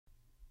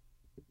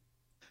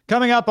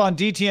Coming up on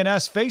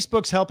DTNS,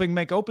 Facebook's helping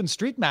make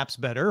OpenStreetMaps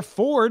better.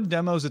 Ford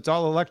demos its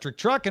all-electric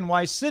truck, and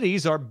why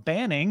cities are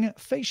banning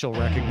facial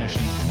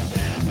recognition.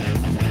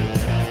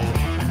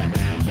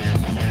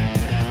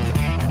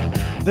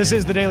 This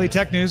is the Daily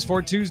Tech News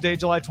for Tuesday,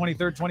 July 23rd,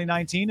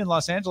 2019. In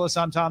Los Angeles,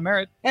 I'm Tom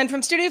Merritt. And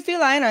from Studio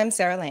Feline, I'm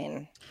Sarah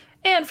Lane.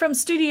 And from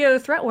Studio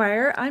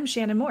Threatwire, I'm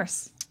Shannon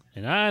Morse.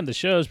 And I'm the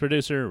show's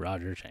producer,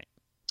 Roger Chang.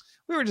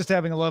 We were just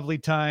having a lovely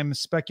time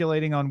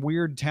speculating on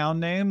weird town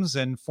names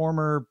and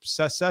former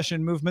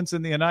secession movements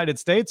in the United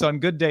States on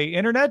Good Day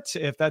Internet.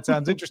 If that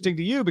sounds interesting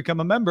to you, become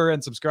a member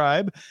and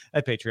subscribe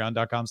at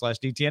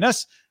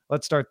patreon.com/DTNS.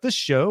 Let's start this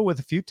show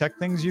with a few tech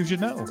things you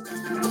should know.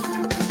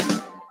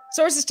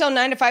 Sources tell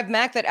 9 to 5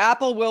 Mac that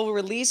Apple will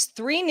release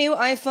 3 new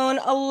iPhone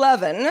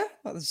 11,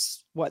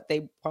 that's what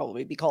they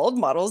probably be called,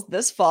 models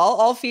this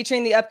fall, all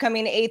featuring the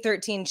upcoming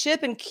A13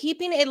 chip and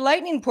keeping a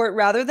Lightning port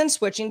rather than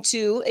switching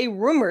to a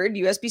rumored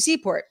USB-C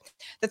port.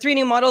 The 3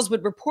 new models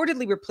would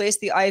reportedly replace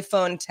the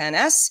iPhone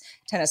XS,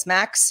 XS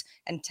Max,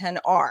 and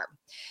XR.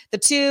 The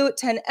 2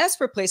 XS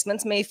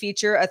replacements may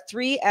feature a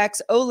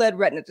 3x OLED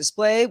Retina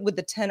display, with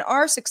the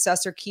XR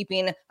successor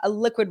keeping a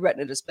liquid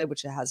Retina display,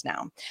 which it has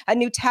now. A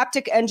new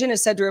Taptic engine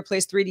is said to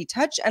replace 3D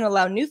Touch and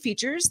allow new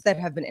features that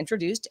have been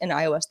introduced in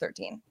iOS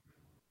 13.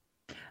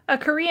 A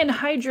Korean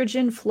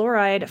hydrogen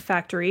fluoride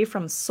factory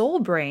from Seoul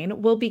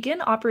Brain will begin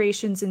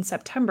operations in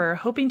September,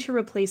 hoping to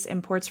replace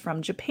imports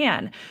from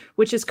Japan,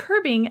 which is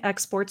curbing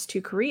exports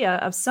to Korea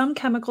of some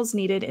chemicals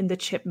needed in the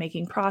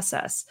chip-making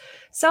process.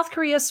 South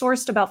Korea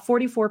sourced about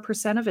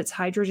 44% of its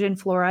hydrogen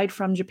fluoride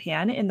from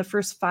Japan in the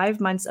first 5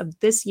 months of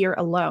this year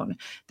alone.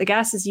 The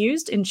gas is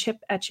used in chip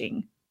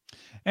etching.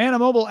 And a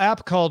mobile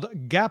app called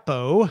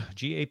Gapo,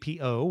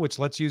 G-A-P-O, which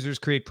lets users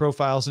create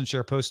profiles and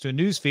share posts to a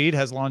newsfeed,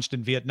 has launched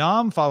in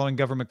Vietnam following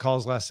government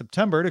calls last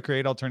September to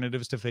create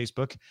alternatives to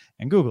Facebook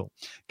and Google.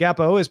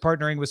 Gapo is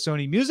partnering with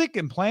Sony Music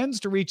and plans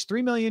to reach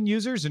 3 million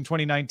users in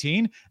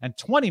 2019 and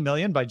 20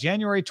 million by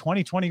January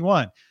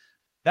 2021.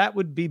 That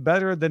would be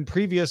better than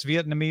previous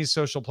Vietnamese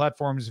social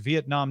platforms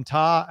Vietnam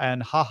Ta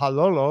and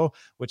Hahalolo,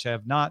 which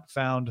have not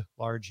found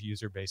large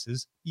user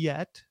bases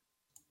yet.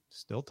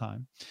 Still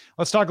time.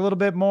 Let's talk a little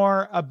bit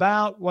more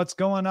about what's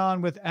going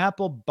on with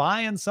Apple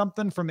buying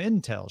something from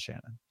Intel,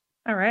 Shannon.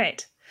 All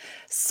right.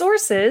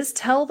 Sources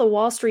tell the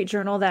Wall Street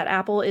Journal that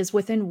Apple is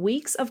within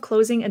weeks of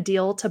closing a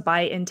deal to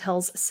buy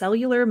Intel's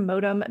cellular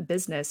modem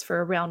business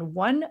for around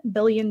 $1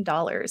 billion.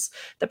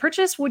 The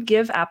purchase would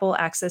give Apple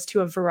access to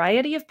a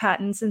variety of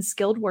patents and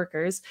skilled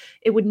workers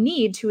it would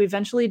need to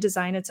eventually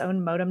design its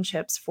own modem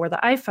chips for the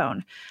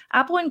iPhone.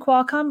 Apple and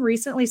Qualcomm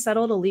recently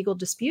settled a legal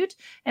dispute,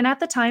 and at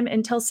the time,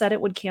 Intel said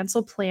it would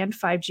cancel planned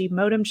 5G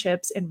modem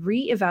chips and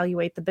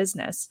reevaluate the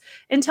business.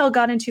 Intel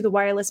got into the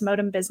wireless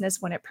modem business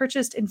when it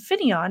purchased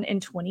Infineon in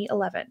 2011.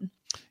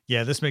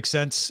 Yeah, this makes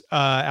sense.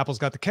 Apple's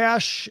got the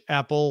cash.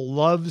 Apple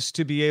loves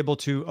to be able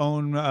to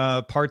own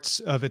parts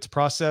of its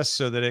process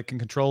so that it can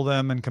control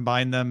them and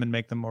combine them and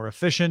make them more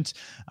efficient.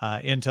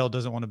 Intel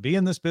doesn't want to be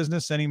in this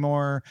business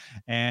anymore,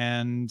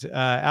 and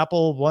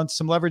Apple wants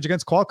some leverage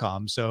against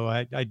Qualcomm. So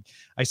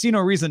I see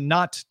no reason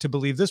not to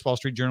believe this. Wall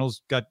Street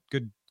Journal's got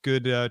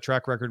good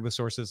track record with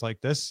sources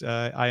like this.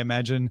 I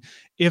imagine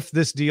if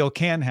this deal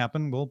can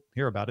happen, we'll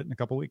hear about it in a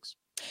couple weeks.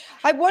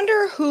 I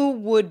wonder who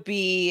would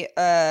be,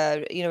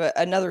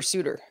 another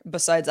suitor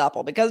besides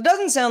Apple, because it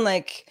doesn't sound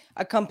like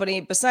a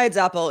company besides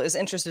Apple is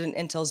interested in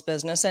Intel's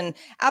business. And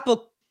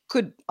Apple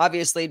could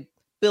obviously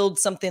build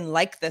something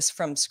like this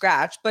from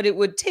scratch, but it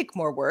would take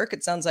more work.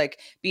 It sounds like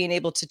being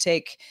able to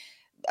take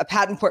a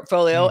patent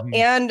portfolio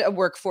and a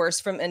workforce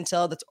from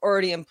Intel that's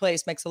already in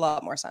place makes a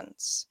lot more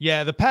sense.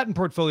 Yeah, the patent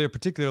portfolio,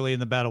 particularly in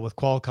the battle with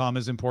Qualcomm,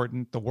 is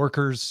important. The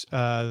workers,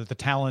 the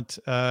talent,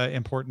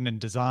 important in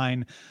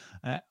design.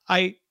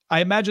 I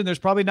imagine there's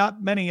probably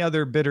not many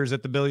other bidders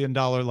at the $1 billion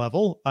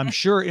level. I'm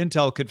sure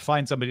Intel could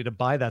find somebody to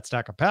buy that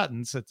stack of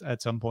patents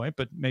at some point,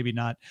 but maybe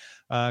not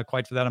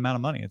quite for that amount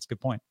of money. It's a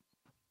good point.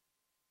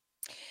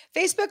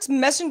 Facebook's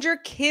Messenger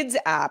Kids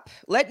app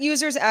let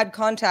users add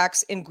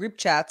contacts in group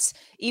chats,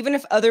 even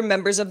if other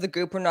members of the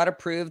group were not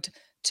approved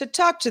to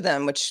talk to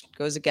them, which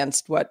goes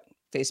against what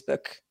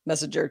Facebook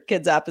Messenger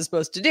Kids app is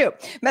supposed to do.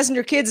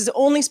 Messenger Kids is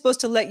only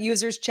supposed to let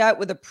users chat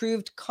with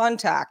approved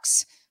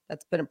contacts.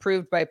 That's been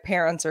approved by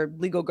parents or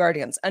legal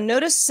guardians. A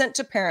notice sent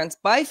to parents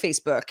by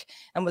Facebook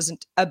and was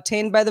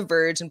obtained by The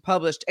Verge and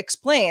published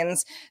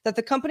explains that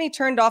the company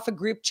turned off a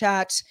group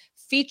chat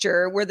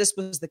feature where this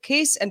was the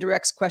case and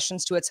directs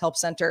questions to its help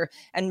center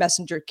and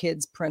Messenger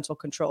Kids parental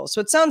control. So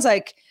it sounds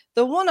like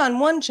the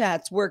one-on-one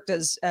chats worked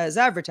as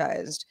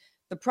advertised.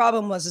 The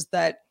problem was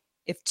that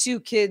if 2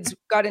 kids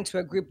got into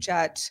a group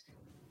chat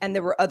and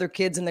there were other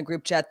kids in the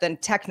group chat, then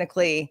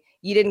technically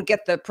you didn't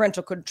get the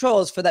parental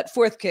controls for that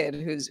 4th kid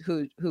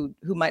who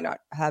might not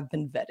have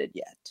been vetted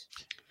yet.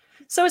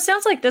 So it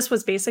sounds like this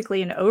was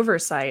basically an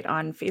oversight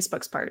on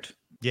Facebook's part.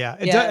 Yeah,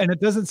 and it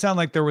doesn't sound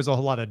like there was a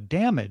whole lot of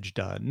damage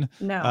done.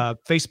 No.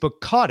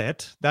 Facebook caught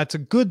it. That's a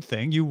good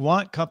thing. You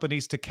want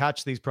companies to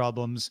catch these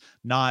problems,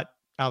 not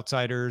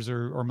outsiders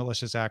or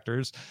malicious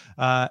actors.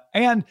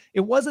 And it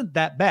wasn't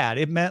that bad.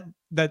 It meant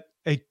that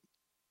a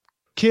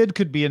kid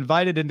could be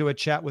invited into a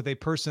chat with a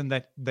person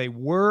that they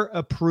were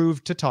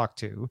approved to talk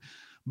to,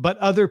 but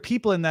other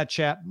people in that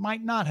chat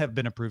might not have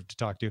been approved to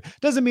talk to.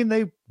 Doesn't mean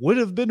they would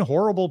have been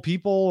horrible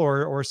people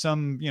or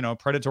some,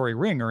 predatory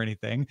ring or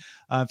anything.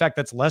 In fact,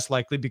 that's less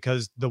likely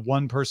because the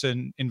one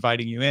person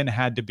inviting you in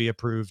had to be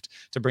approved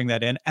to bring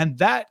that in. And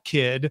that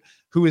kid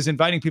who is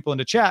inviting people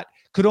into chat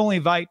could only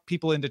invite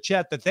people into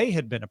chat that they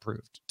had been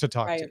approved to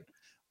talk to.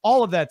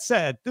 All of that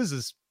said, this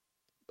is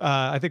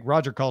I think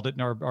Roger called it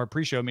in our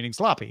pre-show meeting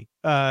sloppy.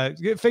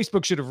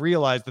 Facebook should have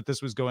realized that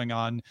this was going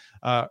on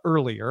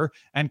earlier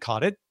and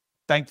caught it.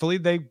 Thankfully,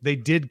 they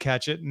did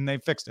catch it and they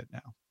fixed it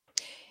now.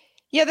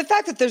 Yeah, the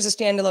fact that there's a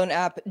standalone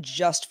app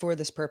just for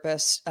this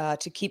purpose,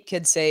 to keep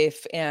kids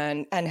safe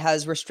and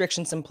has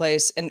restrictions in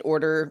place in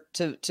order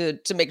to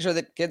make sure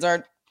that kids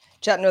aren't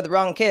chatting with the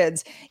wrong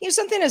kids.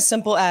 Something as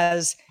simple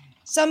as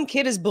some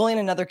kid is bullying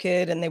another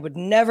kid and they would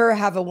never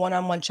have a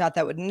one-on-one chat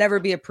that would never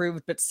be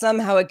approved, but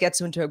somehow it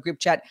gets into a group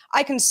chat.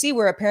 I can see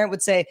where a parent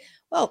would say,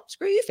 well,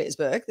 screw you,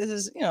 Facebook. This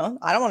is,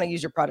 I don't want to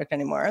use your product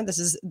anymore. This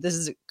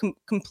is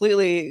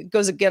completely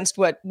goes against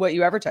what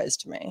you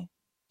advertised to me.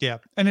 Yeah.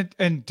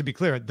 And to be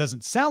clear, it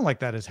doesn't sound like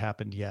that has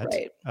happened yet.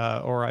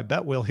 Right. Or I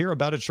bet we'll hear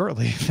about it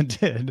shortly if it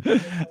did.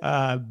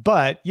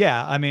 But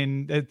yeah, I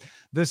mean,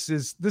 this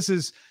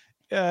is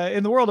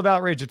in the world of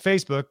outrage at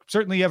Facebook,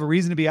 certainly you have a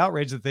reason to be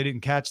outraged that they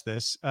didn't catch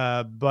this.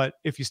 But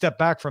if you step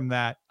back from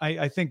that,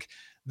 I think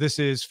this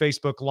is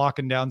Facebook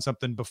locking down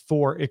something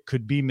before it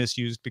could be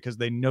misused because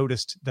they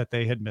noticed that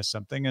they had missed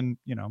something. And,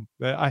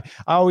 I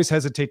always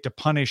hesitate to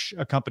punish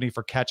a company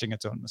for catching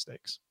its own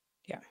mistakes.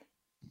 Yeah.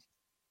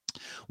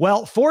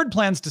 Well, Ford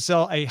plans to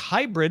sell a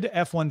hybrid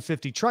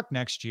F-150 truck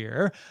next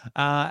year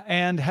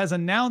and has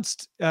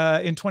announced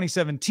in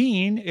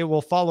 2017 it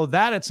will follow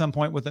that at some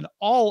point with an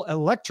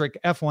all-electric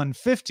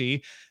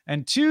F-150.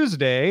 And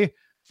Tuesday,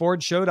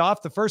 Ford showed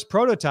off the first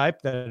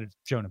prototype that had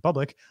shown in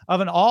public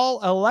of an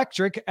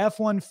all-electric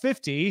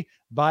F-150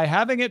 by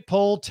having it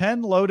pull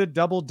 10 loaded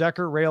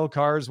double-decker rail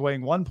cars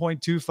weighing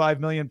 1.25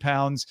 million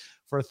pounds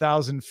for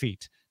 1,000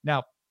 feet.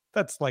 Now,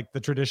 that's like the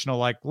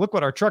traditional, look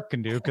what our truck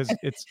can do, because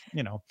it's,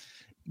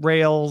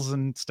 rails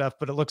and stuff,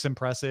 but it looks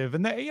impressive.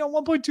 And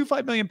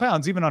 1.25 million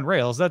pounds, even on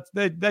rails,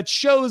 that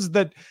shows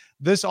that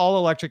this all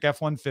electric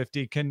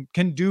F-150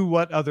 can do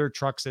what other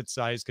trucks its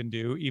size can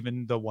do,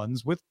 even the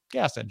ones with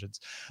gas engines.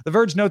 The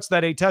Verge notes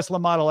that a Tesla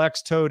Model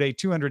X towed a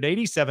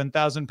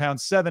 287,000 pound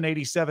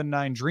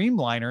 787-9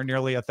 Dreamliner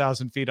nearly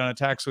 1,000 feet on a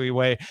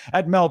taxiway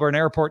at Melbourne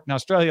Airport in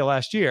Australia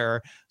last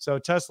year. So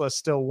Tesla's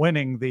still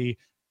winning the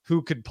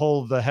who could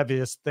pull the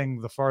heaviest thing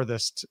the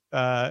farthest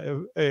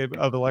of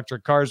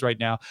electric cars right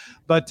now.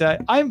 But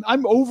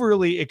I'm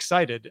overly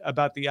excited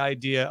about the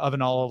idea of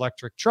an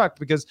all-electric truck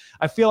because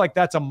I feel like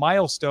that's a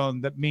milestone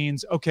that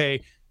means,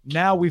 okay,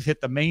 now we've hit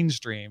the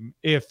mainstream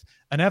if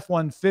an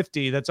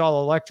F-150 that's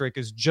all electric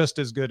is just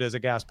as good as a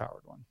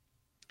gas-powered one.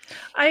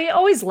 I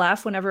always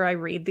laugh whenever I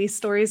read these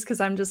stories because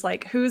I'm just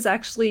like, who's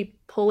actually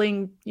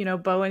pulling,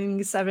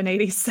 Boeing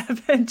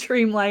 787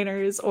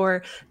 Dreamliners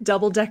or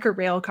double-decker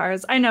rail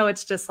cars? I know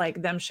it's just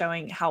like them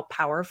showing how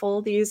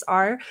powerful these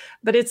are,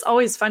 but it's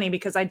always funny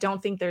because I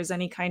don't think there's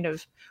any kind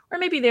of, or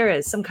maybe there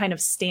is some kind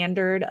of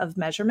standard of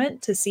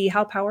measurement to see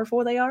how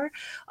powerful they are.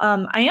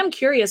 I am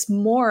curious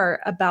more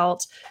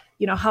about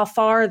how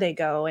far they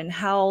go and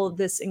how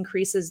this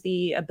increases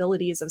the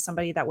abilities of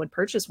somebody that would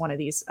purchase one of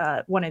these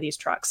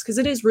trucks, because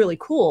it is really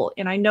cool.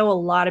 And I know a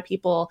lot of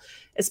people,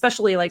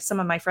 especially like some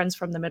of my friends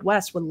from the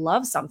Midwest, would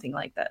love something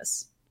like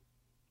this.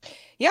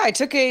 Yeah, I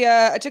took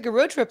a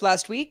road trip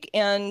last week,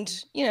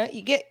 and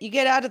you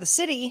get out of the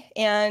city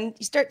and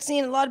you start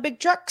seeing a lot of big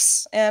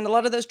trucks, and a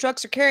lot of those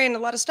trucks are carrying a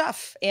lot of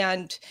stuff.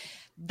 And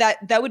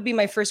that would be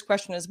my first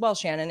question as well,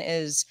 Shannon,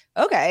 is,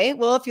 okay,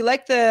 well, if you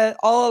like the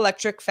all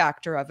electric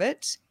factor of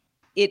it,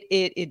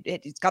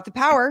 it's got the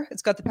power.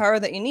 It's got the power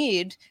that you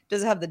need.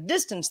 Does it have the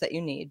distance that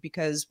you need?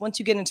 Because once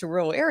you get into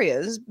rural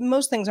areas,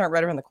 most things aren't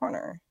right around the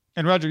corner.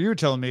 And Roger, you were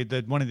telling me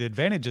that one of the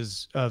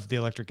advantages of the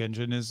electric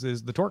engine is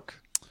the torque.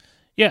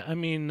 Yeah, I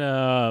mean,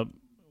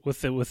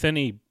 with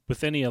any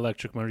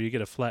electric motor, you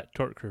get a flat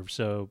torque curve.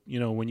 So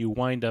when you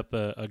wind up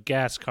a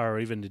gas car or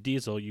even a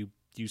diesel, you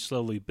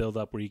slowly build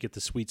up where you get the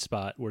sweet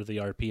spot where the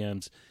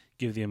RPMs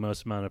give you the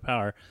most amount of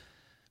power.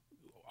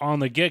 On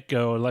the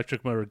get-go,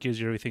 electric motor gives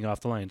you everything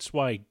off the line. That's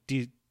why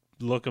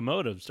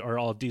locomotives are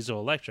all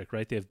diesel-electric,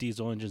 right? They have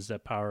diesel engines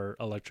that power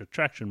electric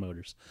traction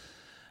motors.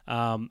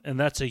 And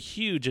that's a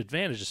huge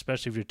advantage,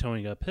 especially if you're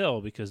towing uphill,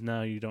 because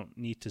now you don't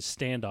need to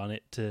stand on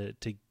it to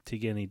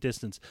get any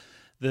distance.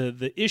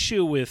 The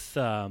issue with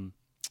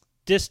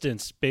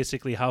distance,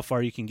 basically how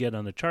far you can get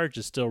on the charge,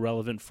 is still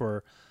relevant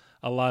for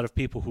a lot of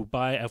people who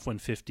buy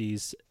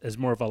F-150s as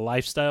more of a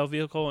lifestyle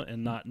vehicle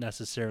and not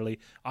necessarily,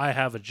 I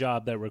have a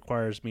job that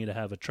requires me to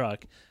have a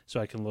truck so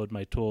I can load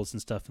my tools and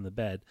stuff in the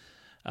bed.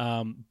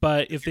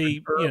 But if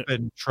they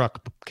urban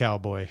truck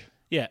cowboy.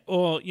 Yeah.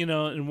 Well,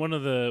 and one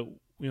of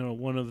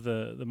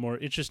the more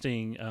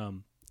interesting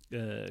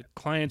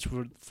clients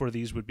for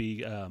these would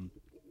be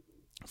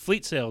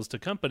fleet sales to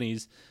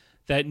companies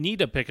that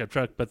need a pickup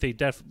truck, but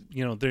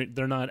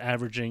they're not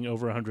averaging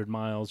over 100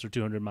 miles or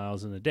 200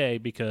 miles in a day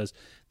because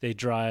they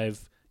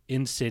drive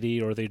in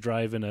city or they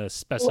drive in a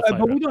specified.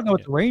 But we don't know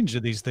what the range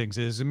of these things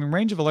is. I mean,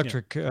 range of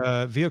electric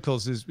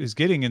vehicles is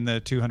getting in the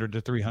 200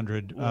 to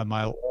 300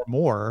 mile or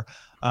more.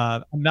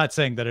 I'm not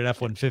saying that an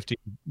F-150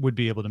 would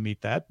be able to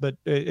meet that, but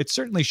it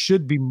certainly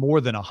should be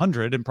more than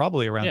 100 and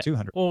probably around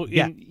 200. Well,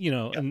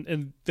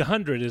 and the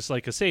 100 is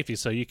like a safety,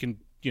 so you can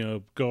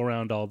go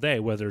around all day,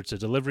 whether it's a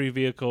delivery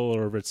vehicle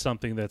or if it's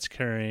something that's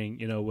carrying,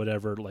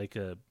 whatever, like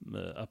a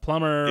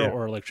plumber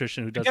or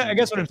electrician who doesn't. I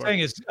guess what I'm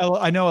saying is,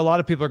 I know a lot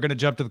of people are going to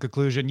jump to the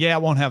conclusion,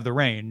 it won't have the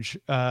range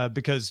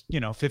because,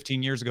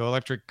 15 years ago,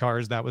 electric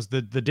cars, that was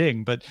the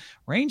ding. But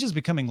range is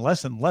becoming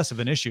less and less of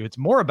an issue. It's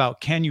more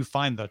about, can you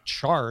find the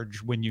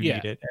charge when you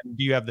need it? And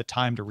do you have the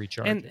time to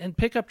recharge? And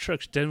pickup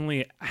trucks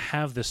generally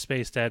have the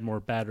space to add more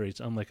batteries,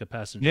 unlike a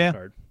passenger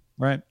car.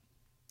 Right.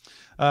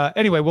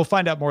 Anyway, we'll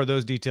find out more of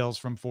those details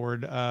from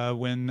Ford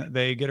when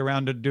they get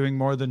around to doing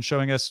more than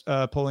showing us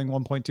pulling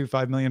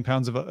 1.25 million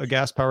pounds of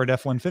gas-powered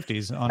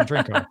F-150s on a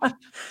train car.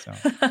 So.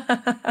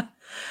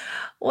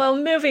 Well,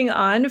 moving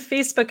on,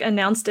 Facebook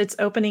announced it's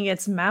opening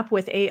its Map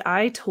with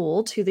AI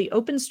tool to the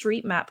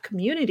OpenStreetMap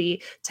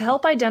community to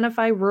help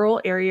identify rural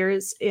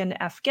areas in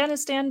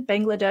Afghanistan,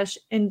 Bangladesh,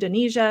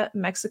 Indonesia,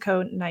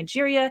 Mexico,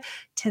 Nigeria,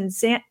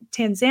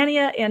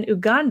 Tanzania, and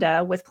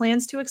Uganda, with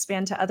plans to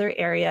expand to other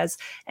areas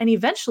and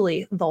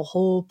eventually the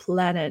whole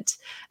planet.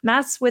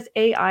 Maps with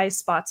AI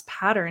spots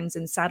patterns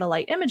in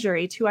satellite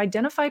imagery to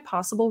identify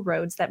possible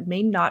roads that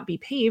may not be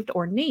paved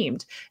or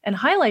named and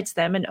highlights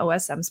them in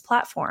OSM's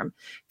platform.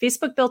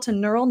 Facebook built a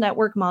neural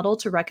network model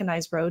to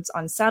recognize roads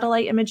on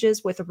satellite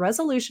images with a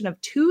resolution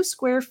of 2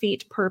 square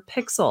feet per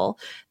pixel.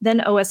 Then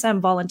OSM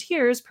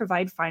volunteers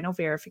provide final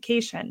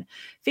verification.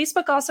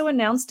 Facebook also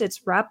announced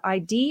its Wrap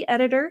ID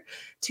editor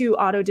to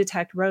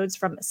auto-detect roads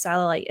from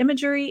satellite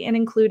imagery and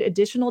include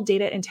additional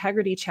data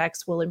integrity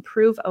checks will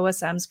improve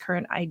OSM's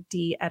current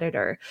ID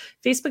editor.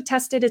 Facebook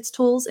tested its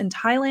tools in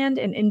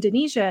Thailand and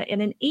Indonesia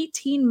and in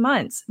 18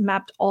 months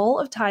mapped all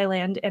of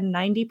Thailand and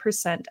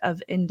 90%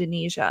 of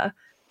Indonesia.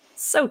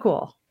 So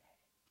cool.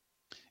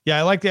 Yeah,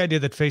 I like the idea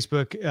that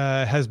Facebook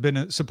has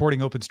been supporting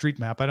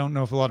OpenStreetMap. I don't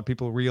know if a lot of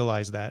people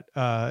realize that.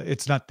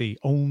 It's not the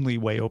only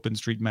way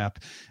OpenStreetMap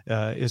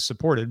is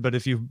supported, but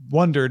if you've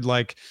wondered,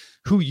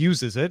 who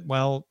uses it?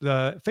 Well,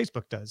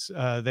 Facebook does.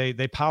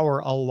 They power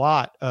a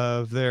lot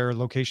of their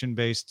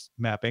location-based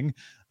mapping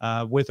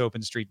with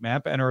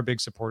OpenStreetMap and are a big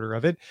supporter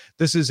of it.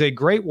 This is a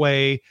great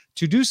way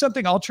to do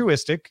something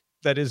altruistic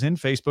that is in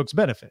Facebook's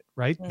benefit,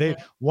 right?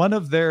 Mm-hmm. One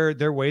of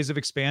their ways of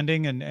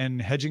expanding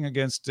and hedging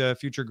against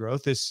future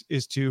growth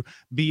is to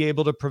be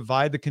able to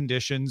provide the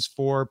conditions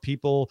for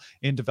people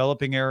in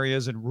developing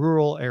areas and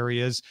rural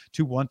areas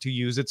to want to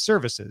use its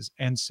services.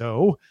 And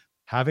so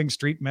having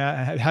the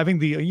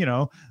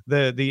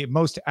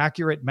most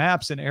accurate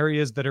maps in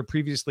areas that are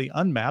previously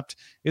unmapped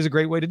is a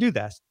great way to do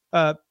that.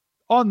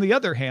 On the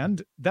other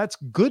hand, that's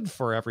good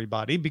for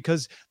everybody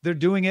because they're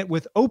doing it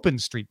with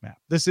OpenStreetMap.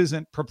 This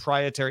isn't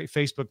proprietary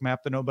Facebook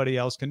map that nobody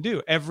else can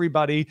do.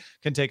 Everybody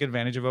can take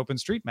advantage of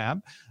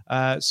OpenStreetMap.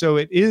 So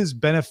it is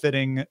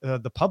benefiting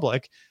the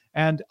public.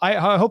 And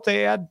I hope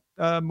they add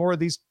more of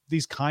these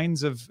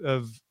kinds of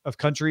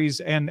countries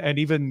and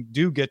even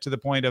do get to the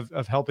point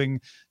of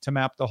helping to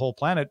map the whole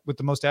planet with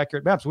the most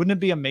accurate maps. Wouldn't it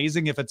be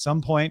amazing if at some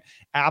point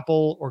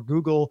Apple or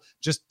Google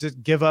just to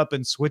give up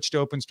and switch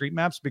to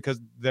OpenStreetMaps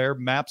because their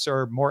maps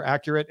are more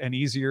accurate and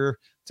easier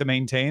to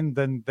maintain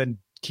than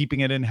keeping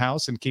it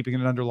in-house and keeping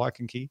it under lock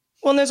and key?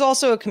 Well, and there's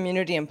also a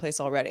community in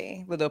place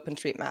already with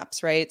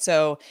OpenStreetMaps, right?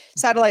 So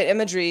satellite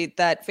imagery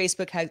that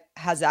Facebook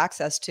has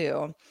access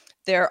to.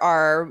 There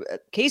are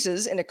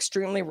cases in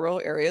extremely rural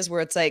areas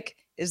where it's like,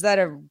 is that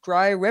a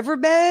dry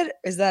riverbed?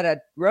 Is that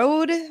a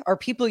road? Are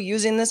people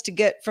using this to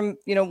get from,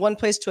 one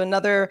place to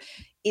another?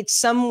 It's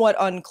somewhat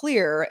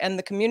unclear. And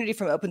the community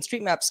from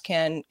OpenStreetMaps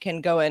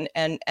can go in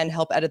and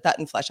help edit that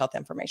and flesh out the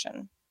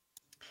information.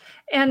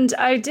 And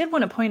I did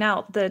want to point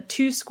out the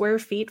 2 square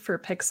feet per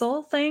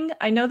pixel thing.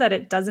 I know that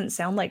it doesn't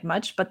sound like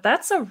much, but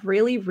that's a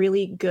really,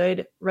 really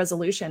good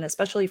resolution,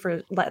 especially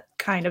for that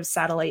kind of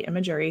satellite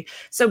imagery.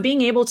 So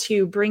being able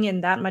to bring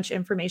in that much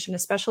information,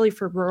 especially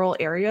for rural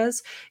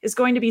areas, is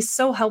going to be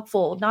so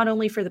helpful, not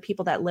only for the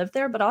people that live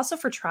there, but also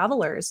for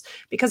travelers.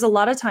 Because a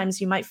lot of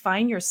times you might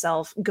find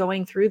yourself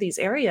going through these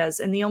areas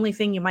and the only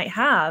thing you might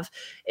have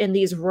in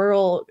these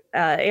rural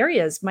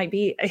areas might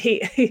be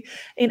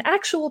an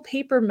actual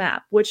paper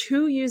map, which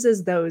who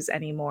uses those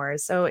anymore?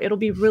 So it'll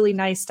be really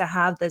nice to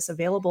have this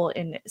available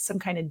in some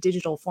kind of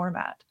digital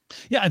format.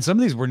 Yeah, and some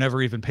of these were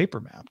never even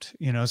paper mapped,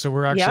 so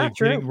we're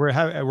actually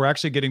we're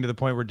actually getting to the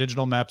point where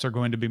digital maps are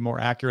going to be more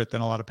accurate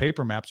than a lot of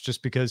paper maps,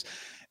 just because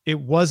it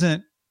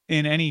wasn't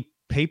in any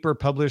paper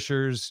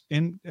publisher's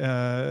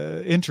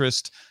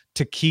interest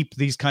to keep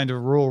these kind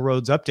of rural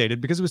roads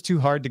updated because it was too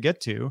hard to get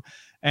to.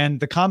 And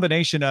the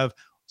combination of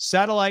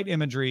satellite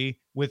imagery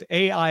with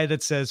AI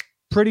that says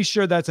pretty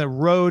sure that's a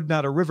road,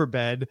 not a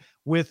riverbed,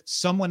 with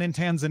someone in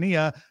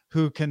Tanzania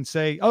who can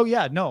say, oh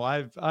yeah, no,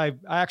 I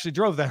actually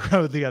drove that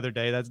road the other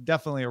day. That's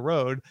definitely a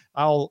road.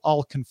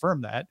 I'll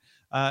confirm that.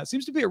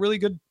 Seems to be a really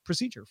good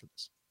procedure for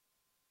this.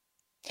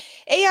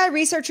 AI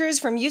researchers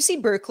from UC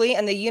Berkeley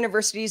and the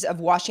universities of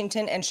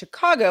Washington and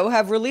Chicago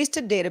have released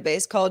a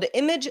database called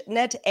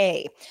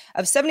ImageNet-A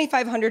of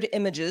 7,500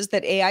 images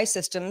that AI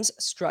systems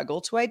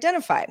struggle to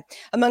identify.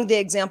 Among the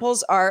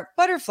examples are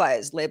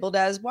butterflies labeled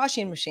as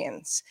washing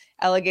machines,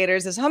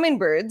 alligators as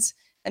hummingbirds,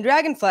 and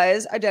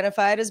dragonflies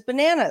identified as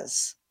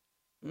bananas.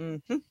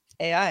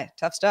 AI,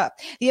 tough stuff.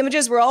 The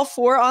images were all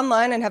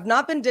online and have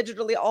not been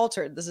digitally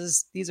altered.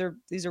 These are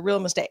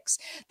real mistakes.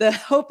 The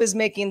hope is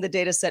making the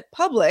data set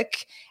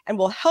public and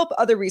will help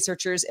other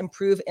researchers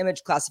improve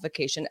image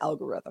classification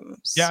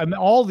algorithms. Yeah, I mean,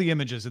 all the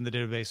images in the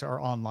database are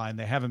online.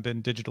 They haven't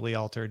been digitally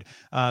altered.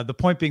 The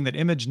point being that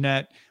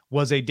ImageNet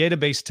was a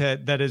database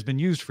that has been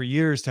used for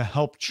years to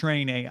help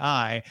train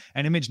AI,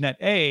 and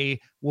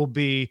ImageNet-A will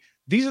be,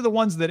 these are the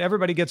ones that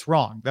everybody gets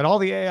wrong, that all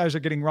the AIs are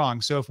getting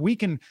wrong. So if we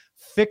can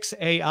fix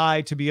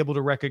AI to be able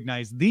to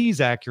recognize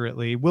these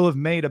accurately, we'll have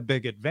made a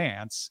big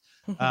advance.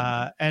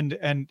 And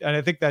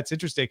I think that's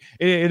interesting.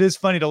 It is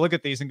funny to look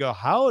at these and go,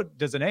 how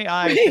does an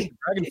AI think a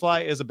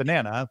dragonfly is a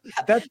banana?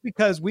 That's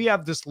because we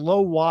have this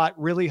low watt,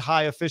 really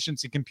high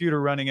efficiency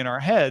computer running in our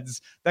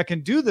heads that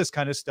can do this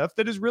kind of stuff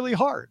that is really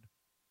hard.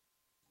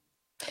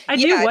 I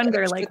do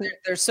wonder, like,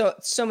 there's so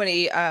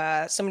many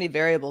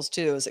variables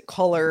too. Is it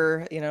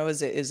color? You know,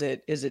 is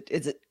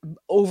it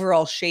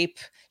overall shape,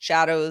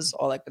 shadows,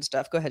 all that good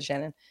stuff? Go ahead,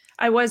 Shannon.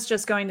 I was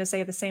just going to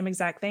say the same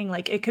exact thing.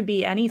 Like, it could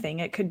be anything.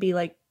 It could be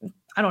like,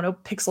 I don't know,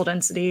 pixel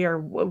density or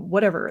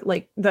whatever,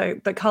 like the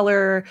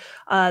color,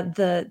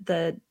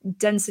 the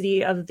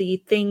density of the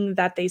thing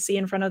that they see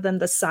in front of them,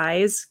 the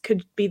size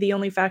could be the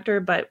only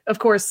factor. But of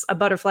course, a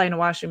butterfly and a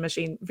washing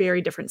machine,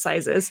 very different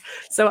sizes.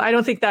 So I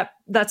don't think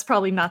that's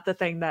probably not the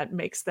thing that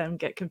makes them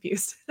get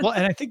confused. Well,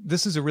 and I think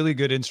this is a really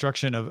good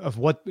instruction of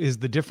what is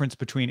the difference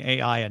between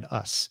AI and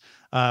us.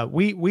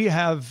 We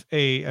have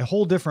a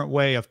whole different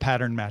way of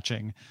pattern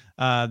matching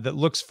that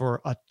looks for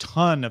a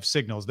ton of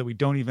signals that we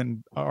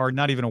are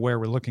not even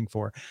aware we're looking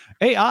for.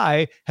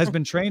 AI has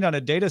been trained on a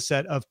data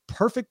set of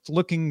perfect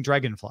looking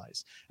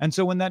dragonflies. And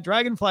so when that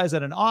dragonfly is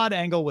at an odd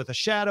angle with a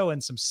shadow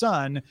and some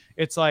sun,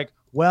 it's like,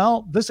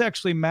 well, this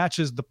actually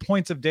matches the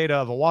points of data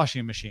of a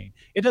washing machine.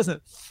 It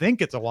doesn't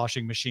think it's a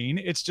washing machine.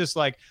 It's just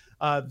like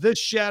this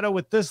shadow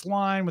with this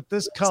line, with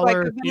this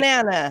color. Like a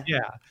banana.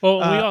 Yeah.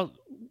 Well,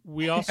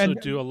 we also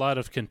do a lot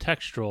of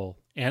contextual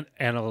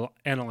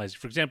analyzing.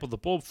 For example, the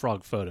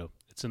bullfrog photo.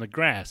 It's in the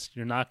grass.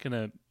 You're not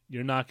gonna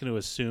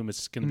assume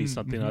it's gonna be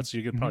something else.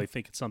 You're gonna probably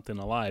think it's something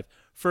alive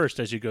first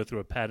as you go through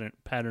a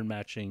pattern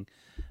matching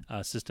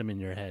system in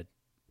your head.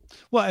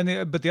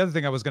 Well, but the other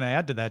thing I was going to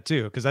add to that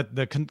too, because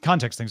the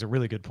context thing's a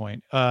really good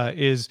point,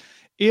 is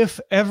if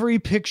every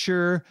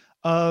picture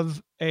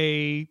of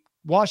a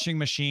washing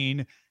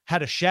machine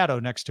had a shadow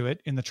next to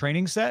it in the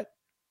training set,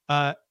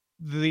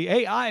 the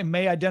AI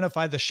may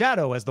identify the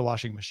shadow as the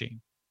washing machine,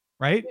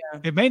 right? Yeah.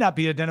 It may not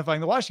be identifying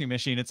the washing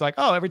machine. It's like,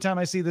 oh, every time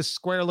I see this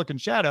square looking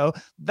shadow,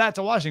 that's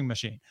a washing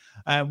machine.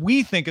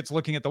 We think it's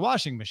looking at the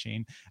washing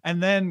machine.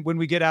 And then when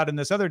we get out in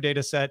this other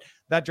data set,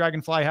 that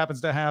dragonfly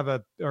happens to have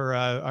the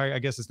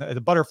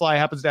butterfly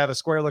happens to have a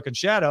square looking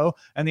shadow.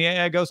 And the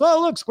AI goes,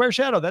 oh, look, square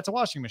shadow. That's a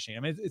washing machine.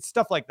 I mean, it's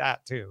stuff like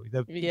that too.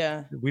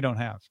 We don't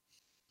have.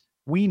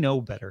 We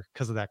know better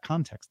because of that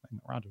context thing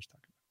that Roger's talking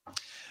about.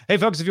 Hey,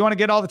 folks, if you want to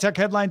get all the tech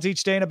headlines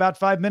each day in about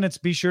 5 minutes,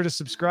 be sure to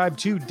subscribe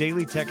to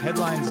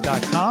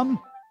dailytechheadlines.com.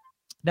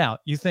 Now,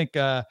 you think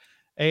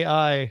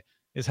AI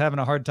is having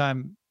a hard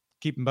time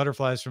keeping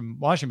butterflies from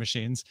washing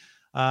machines.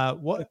 Now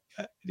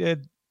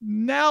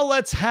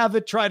let's have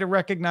it try to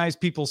recognize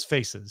people's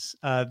faces.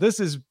 This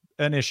is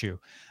an issue.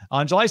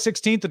 On July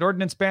 16th, an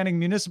ordinance banning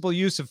municipal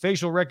use of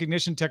facial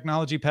recognition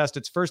technology passed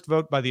its first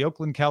vote by the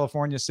Oakland,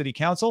 California City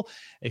Council.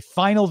 A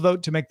final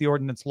vote to make the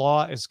ordinance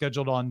law is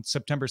scheduled on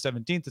September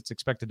 17th. It's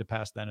expected to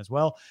pass then as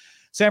well.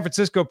 San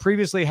Francisco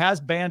previously has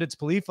banned its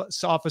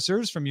police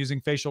officers from using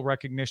facial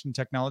recognition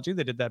technology.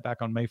 They did that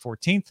back on May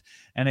 14th.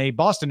 And a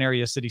Boston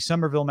area city,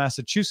 Somerville,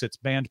 Massachusetts,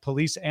 banned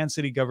police and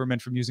city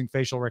government from using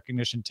facial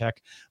recognition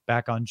tech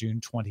back on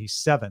June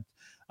 27th.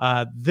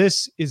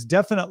 This is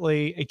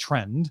definitely a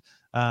trend.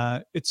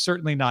 It's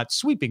certainly not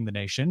sweeping the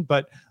nation,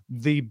 but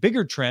the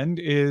bigger trend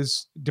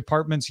is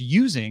departments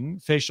using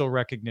facial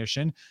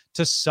recognition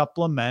to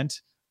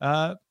supplement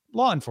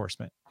law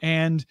enforcement.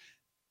 And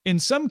in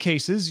some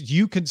cases,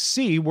 you could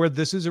see where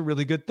this is a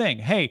really good thing.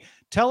 Hey,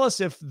 tell us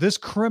if this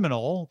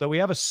criminal that we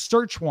have a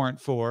search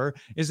warrant for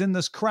is in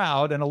this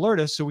crowd and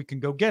alert us so we can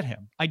go get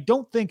him. I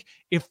don't think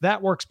if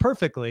that works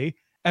perfectly,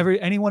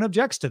 anyone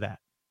objects to that,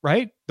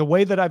 right? The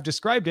way that I've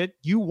described it,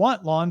 you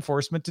want law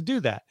enforcement to do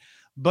that.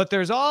 But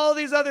there's all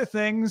these other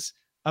things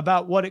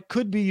about what it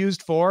could be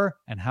used for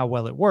and how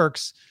well it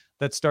works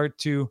that start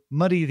to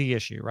muddy the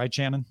issue, right,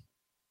 Shannon?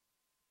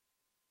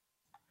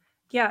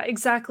 Yeah,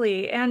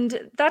 exactly.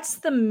 And that's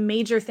the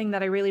major thing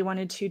that I really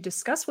wanted to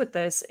discuss with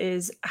this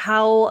is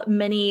how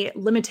many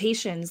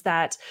limitations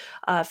that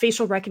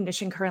facial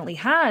recognition currently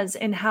has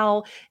and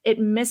how it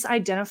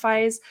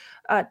misidentifies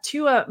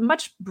to a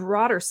much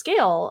broader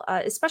scale,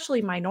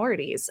 especially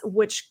minorities,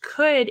 which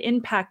could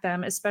impact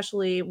them,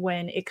 especially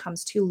when it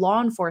comes to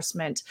law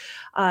enforcement.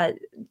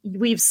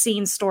 We've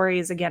seen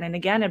stories again and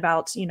again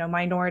about,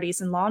 minorities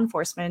in law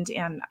enforcement,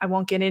 and I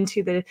won't get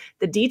into the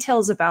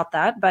details about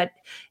that, but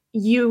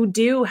you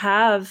do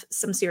have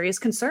some serious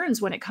concerns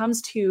when it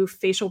comes to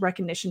facial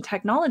recognition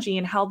technology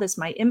and how this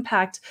might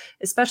impact,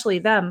 especially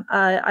them.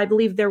 I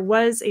believe there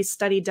was a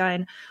study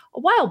done a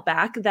while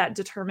back that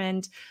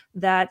determined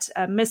that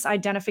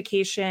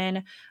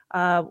misidentification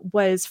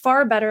was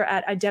far better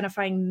at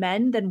identifying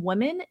men than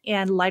women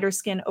and lighter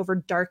skin over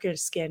darker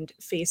skinned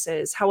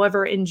faces.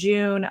 However, in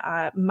June,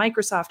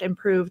 Microsoft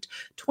improved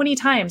 20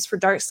 times for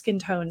dark skin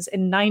tones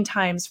and 9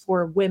 times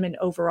for women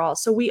overall.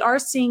 So we are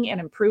seeing an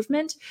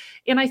improvement.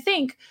 And I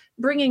think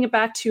bringing it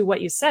back to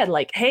what you said,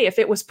 like, hey, if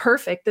it was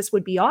perfect, this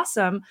would be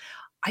awesome.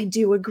 I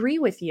do agree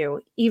with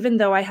you, even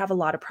though I have a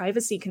lot of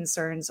privacy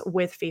concerns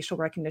with facial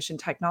recognition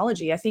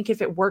technology. I think if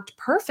it worked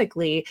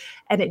perfectly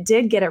and it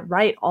did get it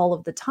right all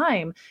of the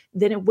time,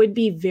 then it would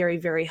be very,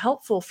 very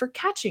helpful for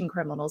catching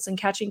criminals and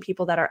catching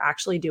people that are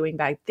actually doing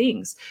bad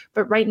things.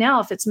 But right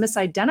now, if it's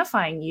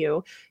misidentifying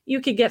you, you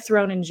could get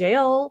thrown in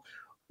jail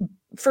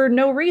for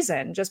no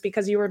reason, just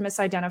because you were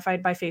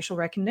misidentified by facial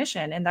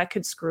recognition. And that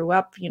could screw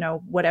up,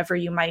 whatever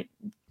you might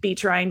be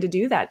trying to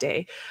do that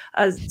day.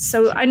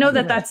 So I know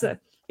that that's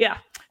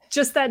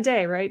just that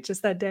day, right?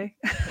 Just that day.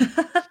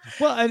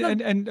 Well,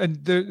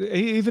 and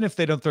even if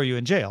they don't throw you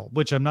in jail,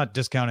 which I'm not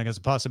discounting as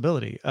a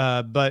possibility,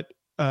 but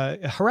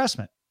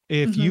harassment.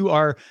 If you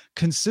are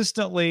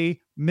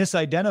consistently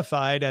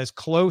misidentified as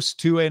close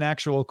to an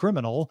actual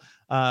criminal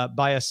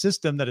by a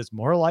system that is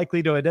more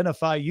likely to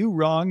identify you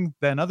wrong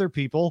than other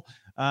people,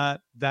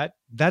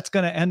 that's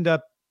going to end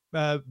up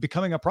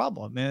becoming a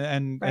problem.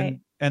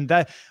 And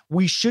that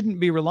we shouldn't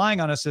be relying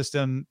on a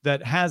system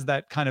that has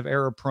that kind of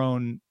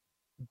error-prone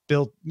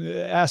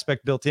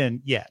aspect built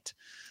in yet.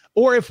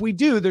 Or if we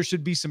do, there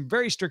should be some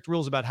very strict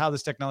rules about how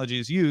this technology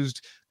is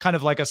used, kind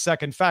of like a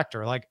second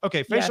factor. Like,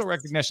 okay, facial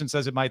recognition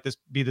says it might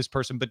be this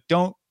person, but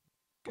don't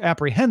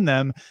apprehend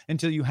them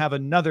until you have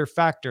another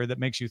factor that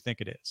makes you think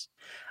it is.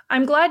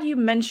 I'm glad you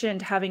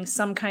mentioned having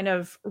some kind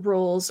of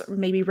rules,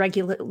 maybe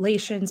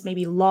regulations,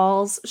 maybe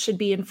laws should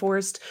be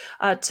enforced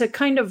to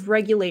kind of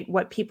regulate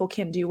what people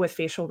can do with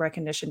facial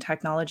recognition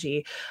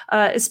technology,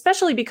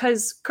 especially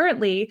because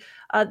currently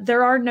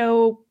there are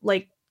no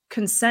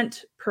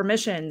consent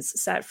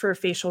permissions set for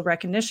facial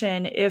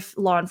recognition if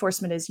law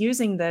enforcement is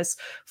using this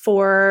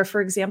for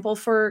example,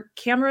 for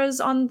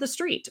cameras on the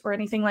street or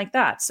anything like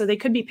that. So they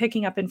could be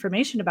picking up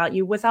information about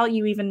you without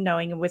you even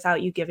knowing and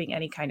without you giving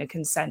any kind of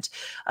consent,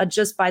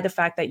 just by the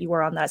fact that you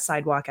were on that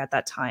sidewalk at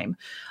that time.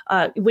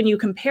 When you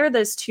compare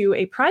this to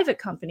a private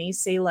company,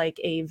 say like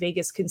a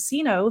Vegas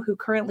casino, who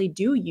currently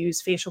do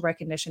use facial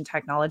recognition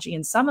technology,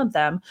 and some of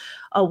them,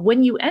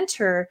 when you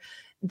enter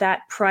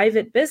that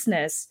private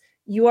business,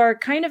 you are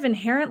kind of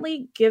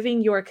inherently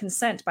giving your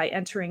consent by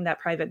entering that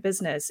private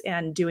business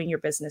and doing your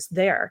business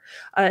there.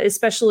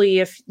 Especially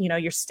if,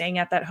 you're staying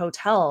at that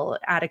hotel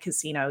at a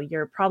casino,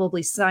 you're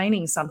probably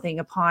signing something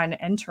upon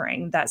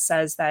entering that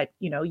says that,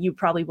 you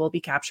probably will be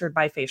captured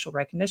by facial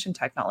recognition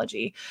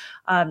technology.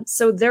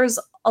 So there's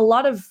a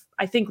lot of,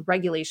 I think,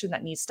 regulation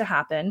that needs to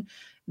happen,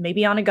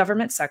 maybe on a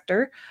government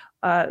sector,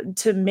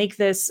 to make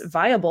this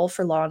viable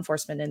for law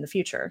enforcement in the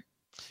future.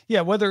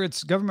 Yeah, whether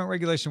it's government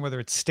regulation, whether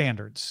it's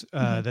standards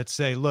that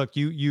say, look,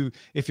 you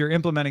if you're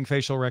implementing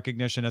facial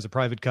recognition as a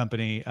private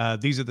company,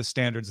 these are the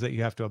standards that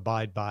you have to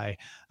abide by.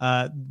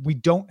 We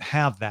don't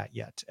have that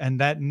yet, and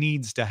that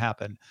needs to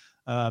happen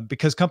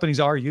because companies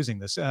are using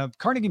this.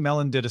 Carnegie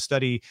Mellon did a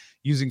study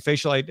using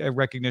facial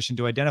recognition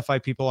to identify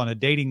people on a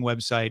dating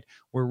website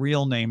where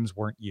real names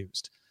weren't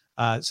used.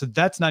 So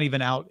that's not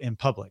even out in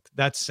public.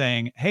 That's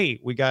saying, hey,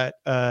 we got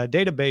a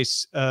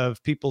database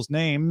of people's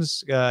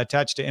names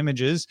attached to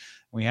images.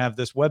 We have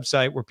this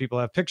website where people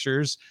have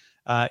pictures.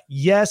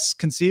 Yes,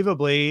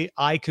 conceivably,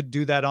 I could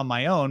do that on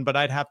my own, but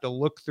I'd have to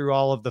look through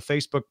all of the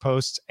Facebook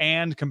posts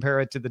and compare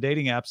it to the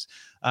dating apps,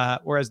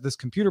 whereas this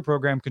computer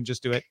program can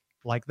just do it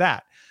like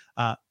that.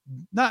 I'm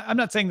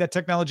not saying that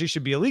technology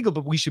should be illegal,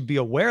 but we should be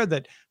aware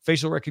that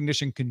facial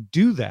recognition can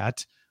do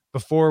that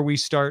before we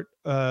start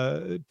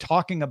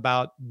talking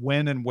about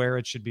when and where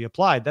it should be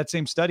applied. That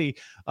same study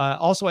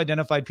also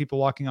identified people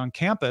walking on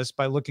campus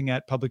by looking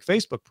at public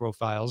Facebook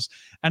profiles.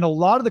 And a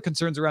lot of the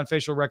concerns around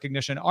facial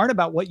recognition aren't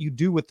about what you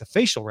do with the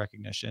facial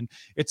recognition.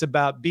 It's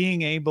about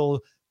being able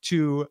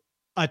to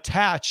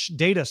attach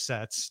data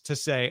sets to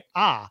say,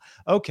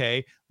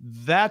 okay,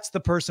 that's the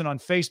person on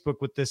Facebook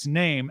with this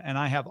name, and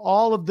I have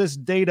all of this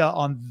data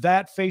on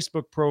that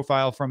Facebook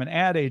profile from an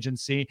ad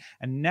agency,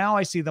 and now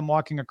I see them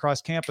walking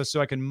across campus, so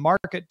I can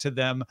market to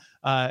them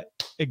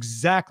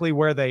exactly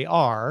where they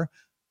are.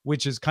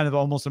 which is kind of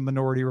almost a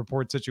Minority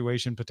Report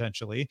situation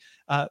potentially.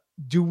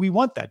 Do we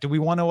want that? Do we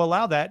want to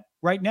allow that?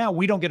 Right now,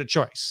 we don't get a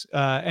choice.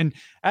 And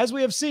as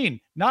we have seen,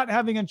 not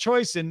having a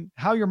choice in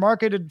how you're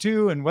marketed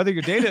to and whether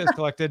your data is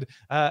collected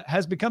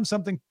has become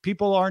something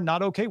people are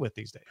not okay with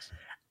these days.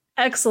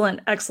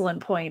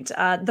 Excellent point.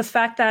 The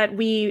fact that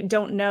we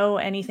don't know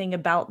anything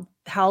about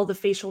how the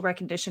facial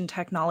recognition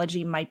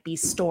technology might be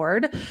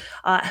stored,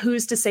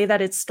 who's to say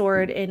that it's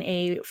stored in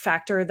a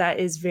factor that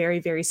is very,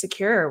 very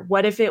secure?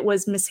 What if it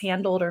was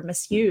mishandled or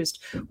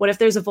misused? What if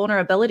there's a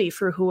vulnerability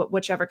for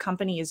whichever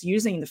company is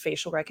using the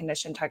facial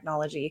recognition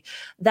technology?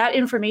 That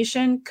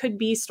information could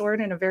be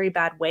stored in a very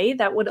bad way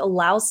that would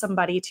allow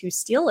somebody to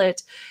steal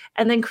it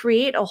and then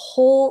create a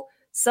whole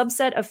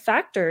subset of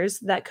factors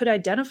that could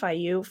identify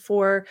you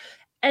for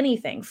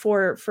anything,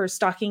 for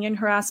stalking and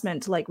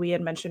harassment, like we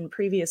had mentioned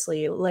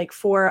previously, like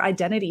for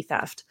identity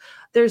theft.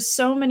 There's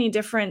so many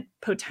different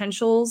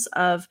potentials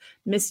of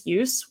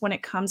misuse when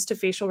it comes to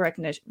facial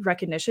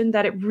recognition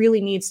that it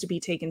really needs to be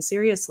taken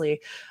seriously.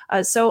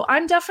 So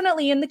I'm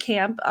definitely in the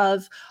camp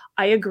of,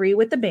 I agree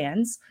with the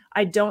bans.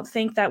 I don't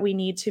think that we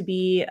need to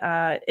be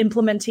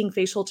implementing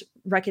facial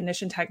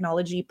recognition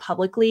technology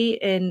publicly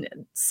in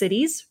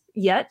cities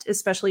yet,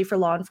 especially for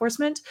law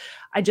enforcement.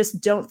 I just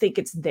don't think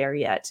it's there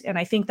yet. And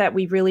I think that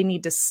we really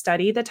need to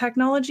study the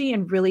technology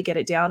and really get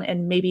it down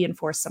and maybe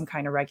enforce some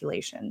kind of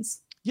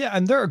regulations. Yeah,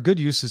 and there are good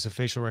uses of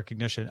facial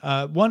recognition.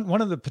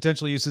 One of the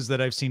potential uses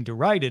that I've seen to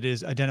write it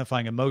is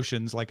identifying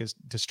emotions like as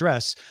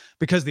distress,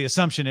 because the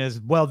assumption is,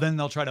 well, then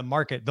they'll try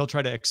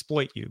to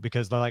exploit you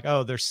because they're like,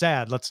 oh, they're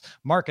sad. Let's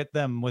market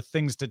them with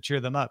things to cheer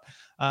them up.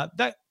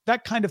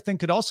 That kind of thing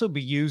could also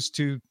be used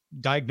to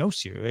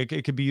diagnose you.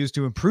 It could be used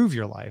to improve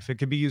your life. It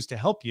could be used to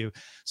help you.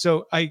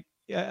 So I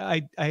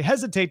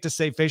hesitate to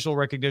say facial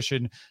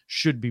recognition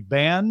should be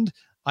banned.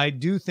 I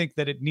do think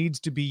that it needs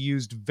to be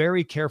used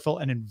very careful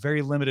and in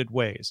very limited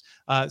ways.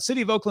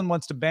 City of Oakland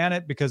wants to ban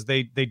it because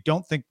they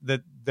don't think that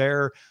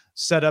their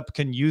setup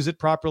can use it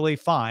properly.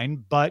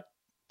 Fine, but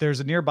there's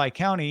a nearby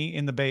county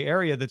in the Bay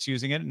Area that's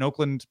using it, and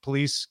Oakland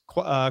police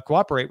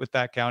cooperate with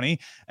that county.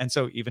 And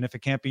so even if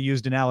it can't be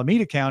used in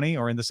Alameda County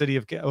or in the city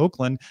of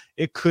Oakland,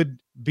 it could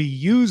be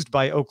used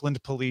by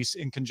Oakland police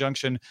in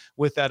conjunction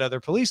with that other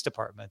police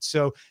department.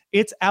 So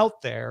it's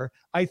out there.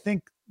 I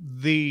think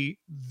the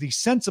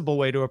sensible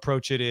way to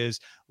approach it is,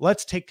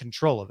 let's take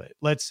control of it.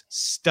 Let's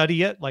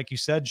study it, like you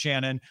said,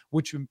 Shannon,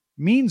 which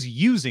means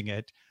using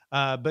it,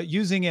 but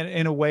using it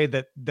in a way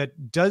that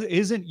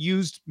isn't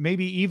used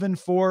maybe even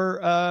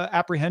for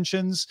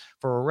apprehensions,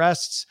 for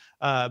arrests,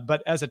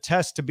 but as a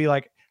test to be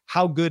like,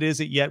 how good is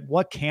it yet?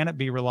 What can it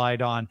be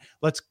relied on?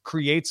 Let's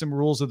create some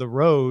rules of the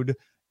road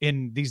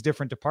in these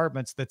different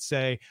departments that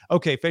say,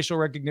 okay, facial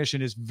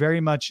recognition is very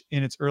much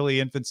in its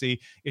early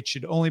infancy. It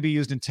should only be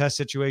used in test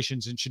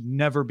situations and should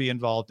never be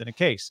involved in a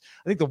case.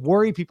 I think the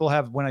worry people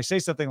have when I say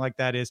something like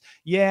that is,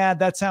 yeah,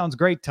 that sounds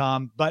great,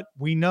 Tom, but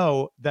we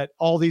know that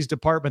all these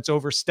departments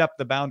overstep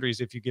the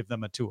boundaries if you give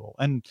them a tool.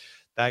 And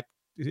that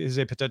is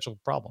a potential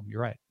problem.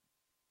 You're right.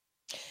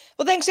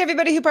 Well, thanks to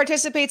everybody who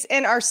participates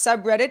in our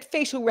subreddit.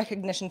 Facial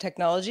recognition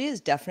technology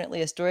is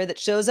definitely a story that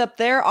shows up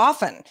there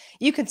often.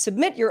 You can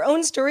submit your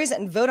own stories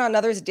and vote on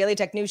others at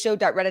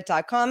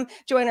dailytechnewsshow.reddit.com.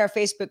 Join our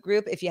Facebook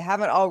group if you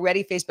haven't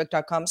already,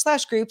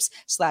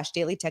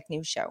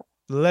 facebook.com/groups/dailytechnewsshow.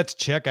 Let's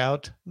check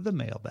out the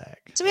mailbag.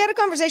 So we had a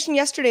conversation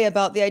yesterday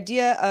about the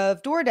idea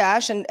of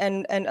DoorDash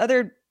and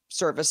other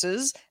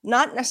services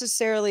not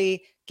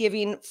necessarily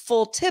giving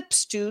full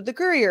tips to the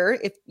courier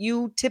if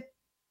you tip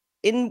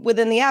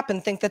within the app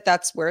and think that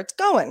that's where it's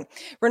going.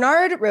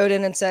 Renard wrote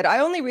in and said, I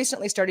only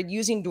recently started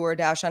using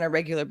DoorDash on a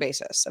regular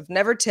basis. I've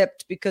never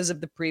tipped because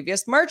of the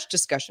previous March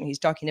discussion. He's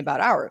talking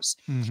about ours.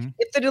 Mm-hmm.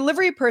 If the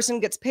delivery person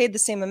gets paid the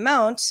same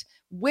amount,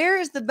 where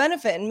is the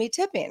benefit in me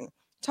tipping?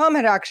 Tom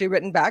had actually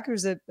written back. There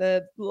was a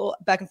little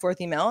back and forth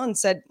email and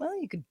said, well,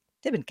 you could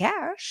tip in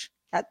cash.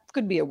 That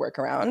could be a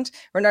workaround.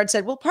 Renard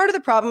said, well, part of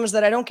the problem is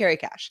that I don't carry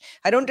cash.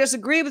 I don't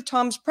disagree with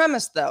Tom's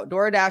premise, though.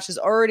 DoorDash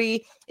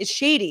is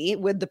shady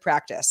with the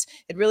practice.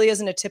 It really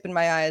isn't a tip in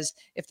my eyes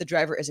if the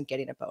driver isn't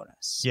getting a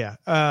bonus. Yeah.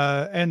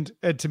 And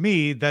to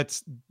me,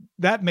 that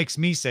makes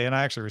me say, and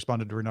I actually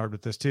responded to Renard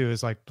with this too,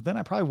 is like, but then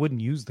I probably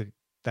wouldn't use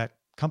that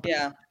company.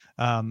 Yeah.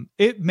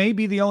 It may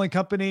be the only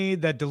company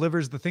that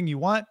delivers the thing you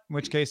want, in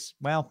which case,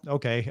 well,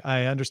 okay,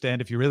 I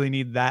understand if you really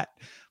need that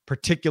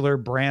particular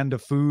brand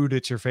of food,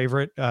 it's your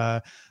favorite,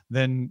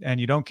 then, and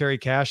you don't carry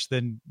cash,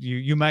 then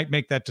you might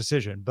make that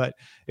decision, but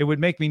it would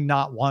make me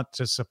not want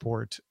to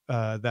support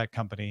that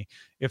company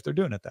if they're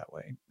doing it that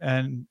way.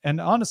 And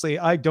honestly,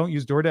 I don't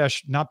use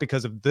DoorDash, not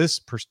because of this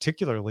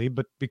particularly,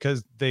 but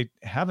because they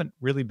haven't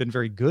really been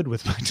very good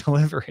with my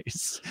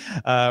deliveries.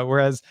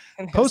 Whereas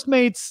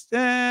Postmates,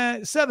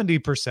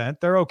 70%,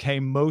 they're okay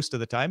most of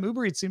the time.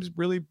 Uber Eats seems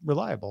really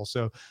reliable.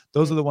 So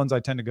those are the ones I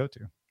tend to go to.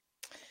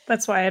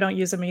 That's why I don't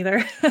use them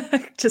either,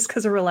 just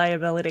because of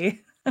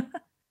reliability.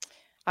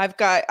 I've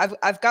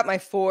got my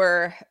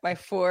four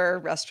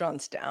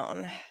restaurants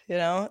down,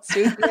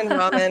 sushi and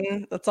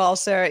ramen. That's all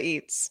Sarah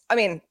eats. I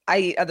mean, I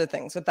eat other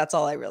things, but that's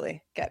all I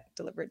really get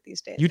delivered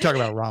these days. You talk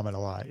about ramen a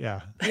lot. Yeah.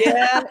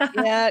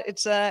 Yeah.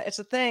 It's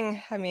a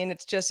thing. I mean,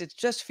 it's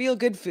just feel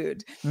good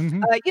food.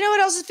 Mm-hmm. You know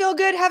what else is feel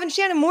good? Having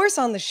Shannon Morse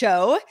on the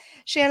show.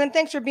 Shannon,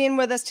 thanks for being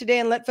with us today,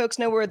 and let folks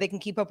know where they can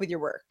keep up with your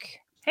work.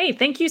 Hey,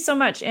 thank you so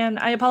much. And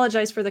I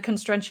apologize for the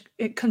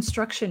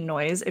construction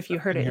noise if you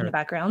heard it in the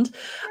background.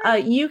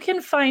 You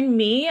can find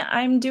me.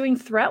 I'm doing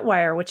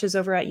ThreatWire, which is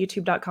over at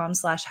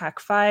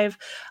youtube.com/hack5.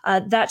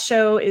 That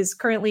show is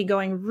currently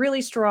going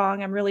really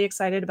strong. I'm really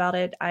excited about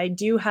it. I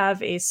do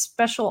have a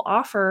special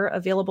offer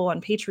available on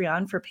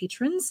Patreon for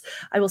patrons.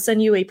 I will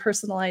send you a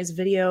personalized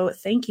video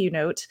thank you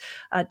note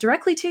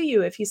directly to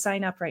you if you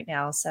sign up right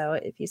now. So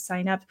if you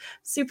sign up,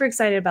 super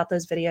excited about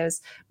those videos.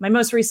 My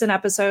most recent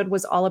episode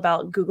was all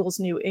about Google's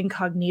new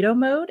incognito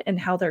mode and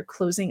how they're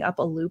closing up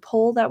a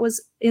loophole that was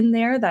in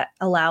there that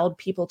allowed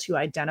people to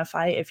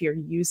identify if you're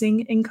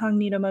using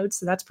incognito mode.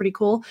 So that's pretty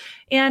cool.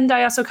 And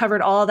I also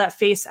covered all of that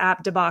Face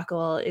app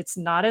debacle. It's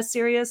not as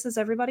serious as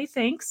everybody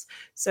thinks.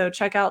 So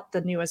check out the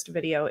newest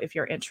video if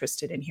you're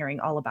interested in hearing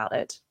all about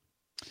it.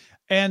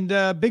 And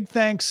big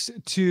thanks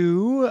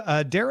to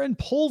Darren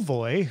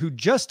Polvoy, who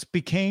just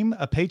became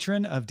a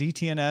patron of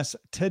DTNS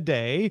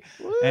today.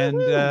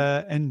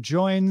 And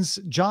joins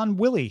John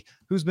Willie,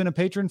 who's been a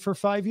patron for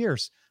 5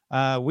 years.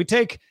 We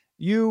take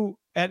you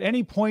at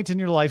any point in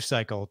your life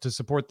cycle to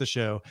support the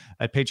show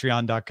at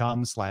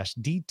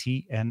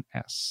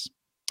patreon.com/DTNS.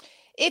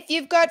 If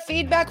you've got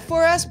feedback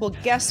for us, well,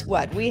 guess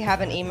what? We have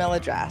an email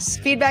address.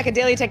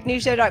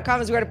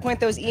 Feedback@dailytechnewsshow.com is where to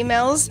point those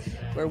emails.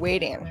 We're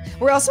waiting.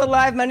 We're also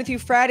live Monday through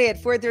Friday at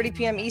 4:30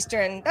 p.m.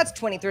 Eastern. That's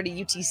 20:30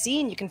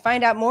 UTC. And you can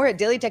find out more at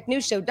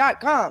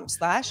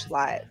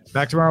dailytechnewsshow.com/live.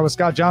 Back tomorrow with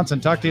Scott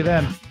Johnson. Talk to you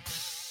then.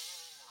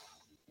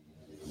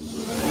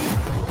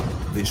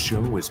 This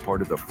show is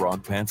part of the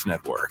Frog Pants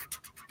Network.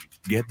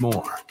 Get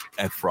more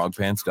at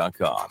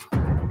frogpants.com.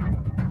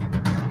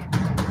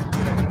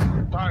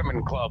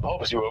 Diamond Club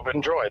hopes you have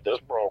enjoyed this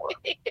program.